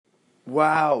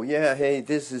Wow, yeah, hey,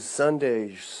 this is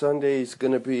Sunday. Sunday's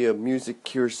gonna be a Music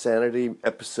Cure Sanity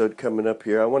episode coming up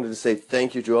here. I wanted to say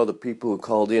thank you to all the people who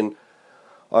called in.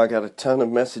 I got a ton of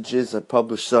messages. I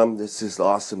published some. This is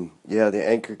awesome. Yeah, the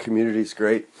Anchor community is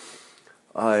great.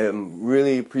 I am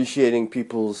really appreciating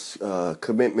people's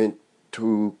commitment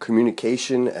to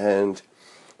communication, and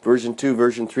version 2,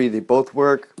 version 3, they both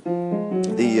work. I'm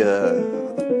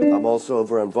also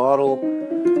over on Vodal,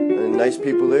 and nice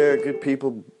people there, good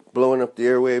people blowing up the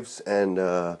airwaves, and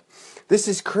this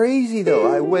is crazy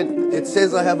though. It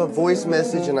says I have a voice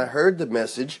message, and I heard the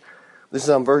message. This is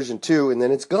on version 2, and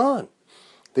then it's gone.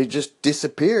 They just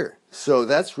disappear. So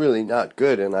that's really not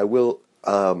good, and I've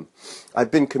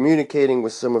been communicating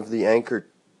with some of the Anchor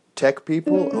tech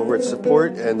people over at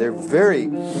support, and they're very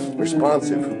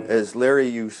responsive. As Larry,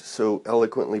 you so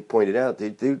eloquently pointed out, they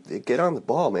get on the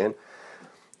ball, man.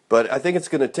 But I think it's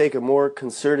going to take a more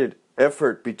concerted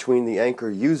effort between the Anchor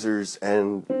users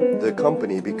and the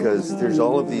company, because there's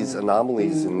all of these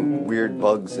anomalies and weird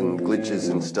bugs and glitches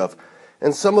and stuff.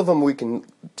 And some of them we can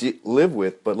live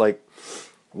with, but like,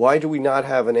 why do we not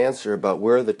have an answer about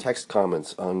where are the text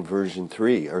comments on version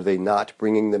 3? Are they not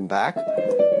bringing them back?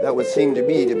 That would seem to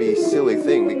me to be a silly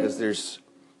thing, because there's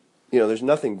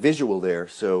nothing visual there.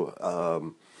 So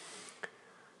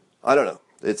I don't know.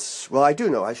 I do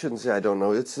know. I shouldn't say I don't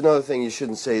know. It's another thing you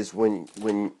shouldn't say is when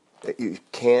you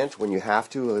can't, when you have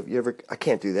to. I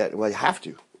can't do that. Well, you have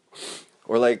to.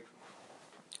 Or like,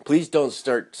 please don't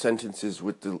start sentences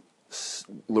with the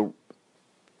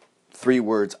 3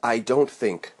 words, I don't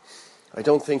think. I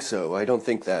don't think so. I don't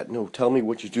think that. No, tell me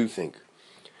what you do think.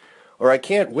 Or I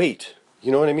can't wait.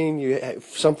 You know what I mean?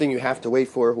 Something you have to wait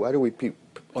for. Why do we...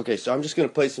 Okay, so I'm just going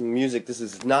to play some music. This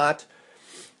is not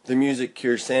the Music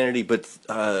Cure Sanity, but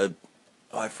I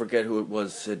forget who it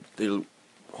was said they're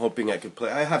hoping I could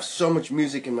play. I have so much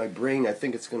music in my brain, I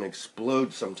think it's going to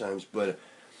explode sometimes, but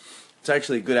it's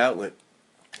actually a good outlet.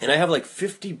 And I have like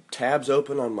 50 tabs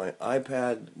open on my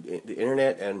iPad, the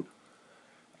internet, and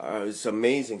it's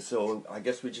amazing. So I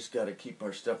guess we just got to keep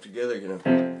our stuff together, you know.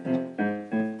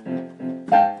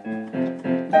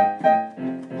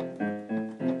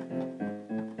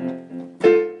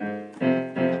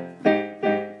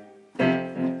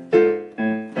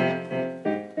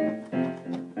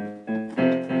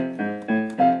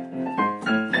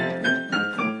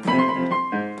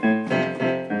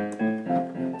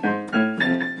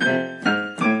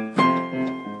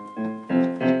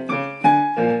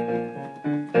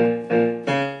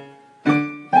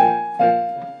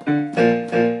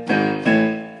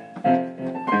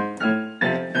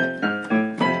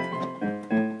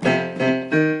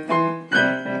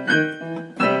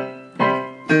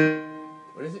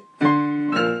 What is it?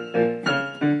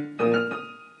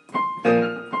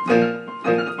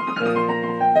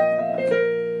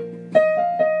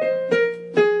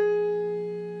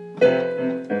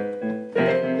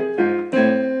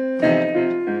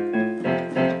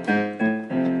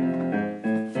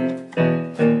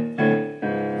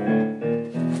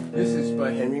 This is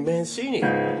by Henry Mancini.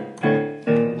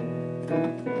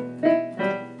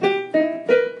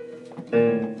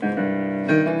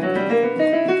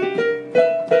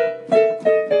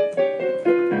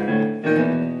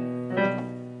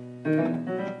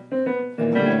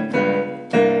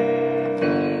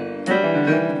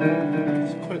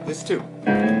 Let's put this too.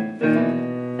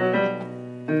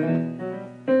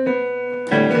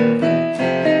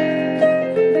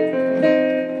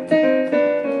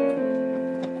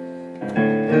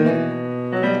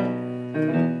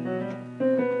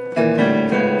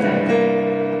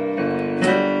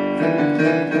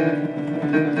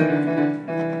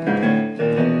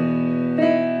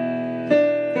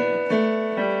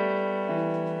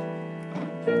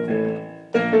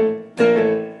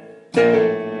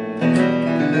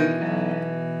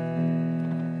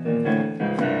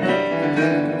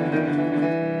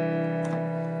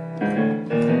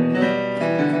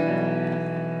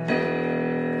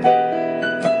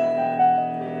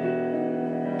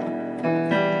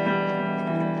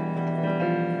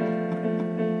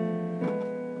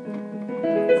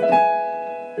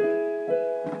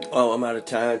 Oh, I'm out of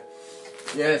time.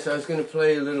 Yes, I was going to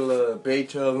play a little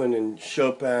Beethoven and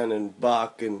Chopin and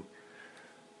Bach and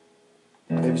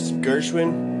maybe some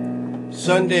Gershwin.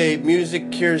 Sunday, Music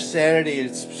Cure Sanity.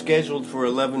 It's scheduled for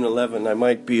 11:11. I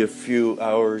might be a few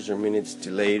hours or minutes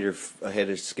delayed or ahead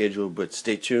of schedule, but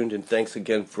stay tuned, and thanks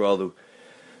again for all the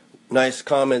nice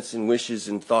comments and wishes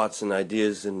and thoughts and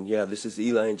ideas. And yeah, this is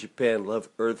Eli in Japan. Love,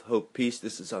 Earth, Hope, Peace.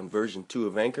 This is on version 2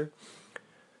 of Anchor.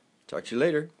 Talk to you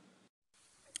later.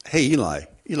 Hey, Eli,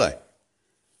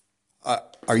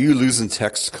 are you losing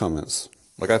text comments?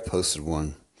 Like I posted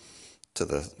one to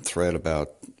the thread about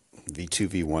V2,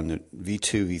 V1,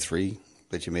 V2, V3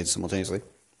 that you made simultaneously.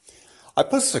 I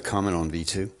posted a comment on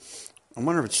V2. I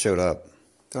wonder if it showed up.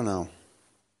 Don't know.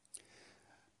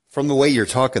 From the way you're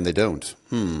talking, they don't.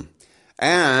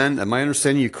 And am I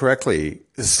understanding you correctly?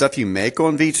 The stuff you make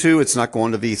on V2, it's not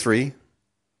going to V3?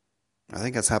 I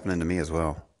think that's happening to me as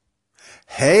well.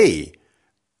 Hey,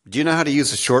 do you know how to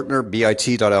use the shortener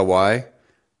bit.ly?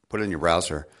 Put it in your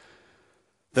browser.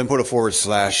 Then put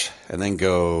a / and then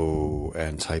go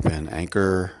and type in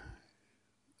Anchor,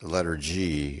 the letter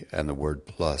G, and the word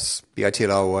plus.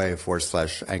 bit.ly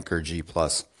 / Anchor G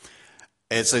plus.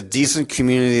 It's a decent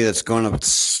community that's going to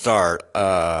start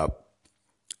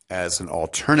as an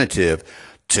alternative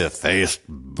to Facebook.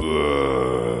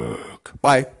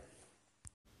 Bye.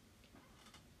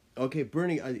 Okay,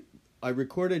 Bernie, I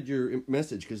recorded your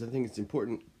message because I think it's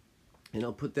important, and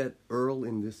I'll put that URL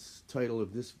in this title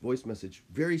of this voice message.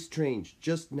 Very strange.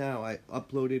 Just now I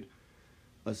uploaded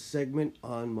a segment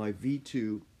on my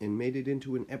V2 and made it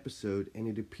into an episode, and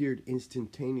it appeared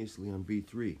instantaneously on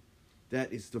V3.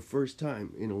 That is the first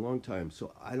time in a long time.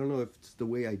 So I don't know if it's the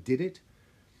way I did it,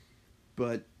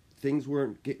 but things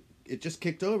weren't. It just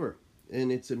kicked over, and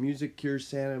it's a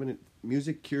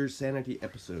MusiCureSanity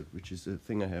episode, which is a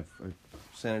thing I have.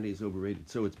 Sanity is overrated.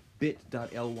 So it's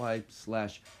bit.ly /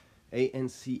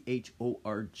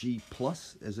 ANCHORG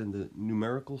plus, as in the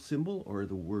numerical symbol, or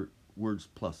the words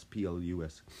plus,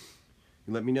 PLUS. You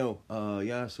let me know.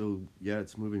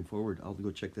 It's moving forward. I'll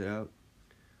go check that out.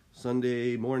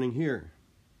 Sunday morning here.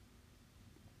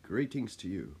 Greetings to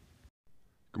you.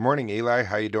 Good morning, Eli.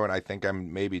 How you doing? I think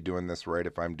I'm maybe doing this right.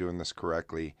 If I'm doing this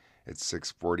correctly, it's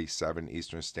 6:47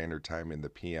 Eastern Standard Time in the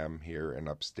PM here in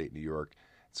upstate New York.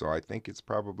 So I think it's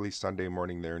probably Sunday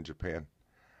morning there in Japan.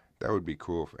 That would be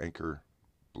cool if Anchor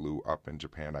blew up in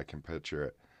Japan. I can picture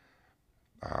it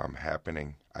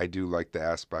happening. I do like the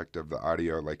aspect of the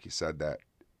audio. Like you said, that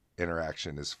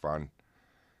interaction is fun.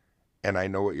 And I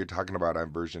know what you're talking about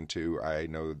on version 2. I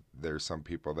know there's some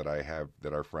people that I have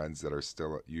that are friends that are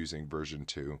still using version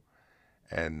 2.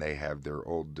 And they have their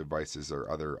old devices or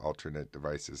other alternate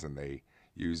devices, and they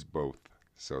use both.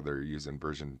 So they're using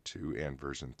version 2 and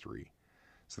version 3.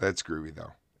 So that's groovy,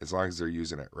 though, as long as they're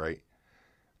using it right.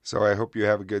 So I hope you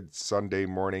have a good Sunday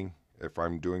morning, if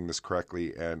I'm doing this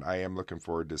correctly. And I am looking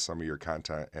forward to some of your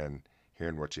content and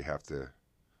hearing what you have to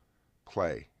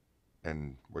play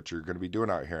and what you're going to be doing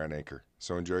out here on Anchor.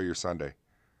 So enjoy your Sunday.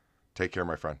 Take care,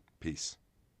 my friend. Peace.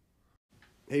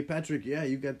 Hey, Patrick, yeah,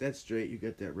 you got that straight. You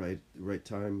got that right. The right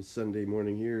time, Sunday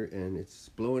morning here, and it's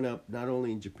blowing up not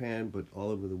only in Japan, but all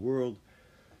over the world.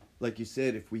 Like you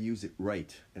said, if we use it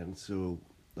right. And so,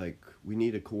 we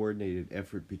need a coordinated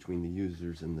effort between the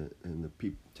users and the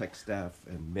tech staff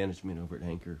and management over at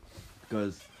Anchor,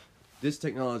 because this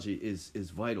technology is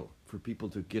vital for people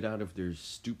to get out of their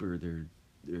stupor, their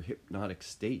hypnotic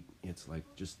state. It's like,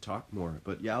 just talk more.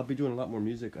 But yeah, I'll be doing a lot more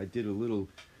music. I did a little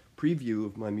preview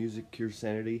of my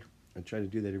MusiCureSanity. I try to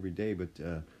do that every day, but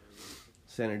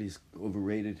Sanity's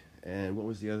overrated. And what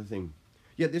was the other thing?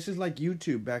 Yeah, this is like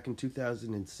YouTube back in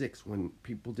 2006 when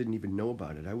people didn't even know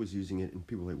about it. I was using it and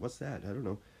people were like, what's that? I don't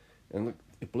know. And look,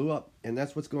 it blew up. And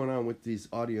that's what's going on with these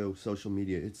audio social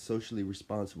media. It's socially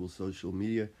responsible social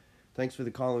media. Thanks for the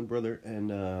call-in, brother, and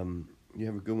you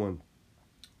have a good one.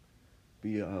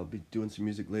 I'll be doing some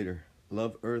music later.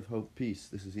 Love, earth, hope, peace.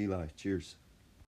 This is Eli. Cheers.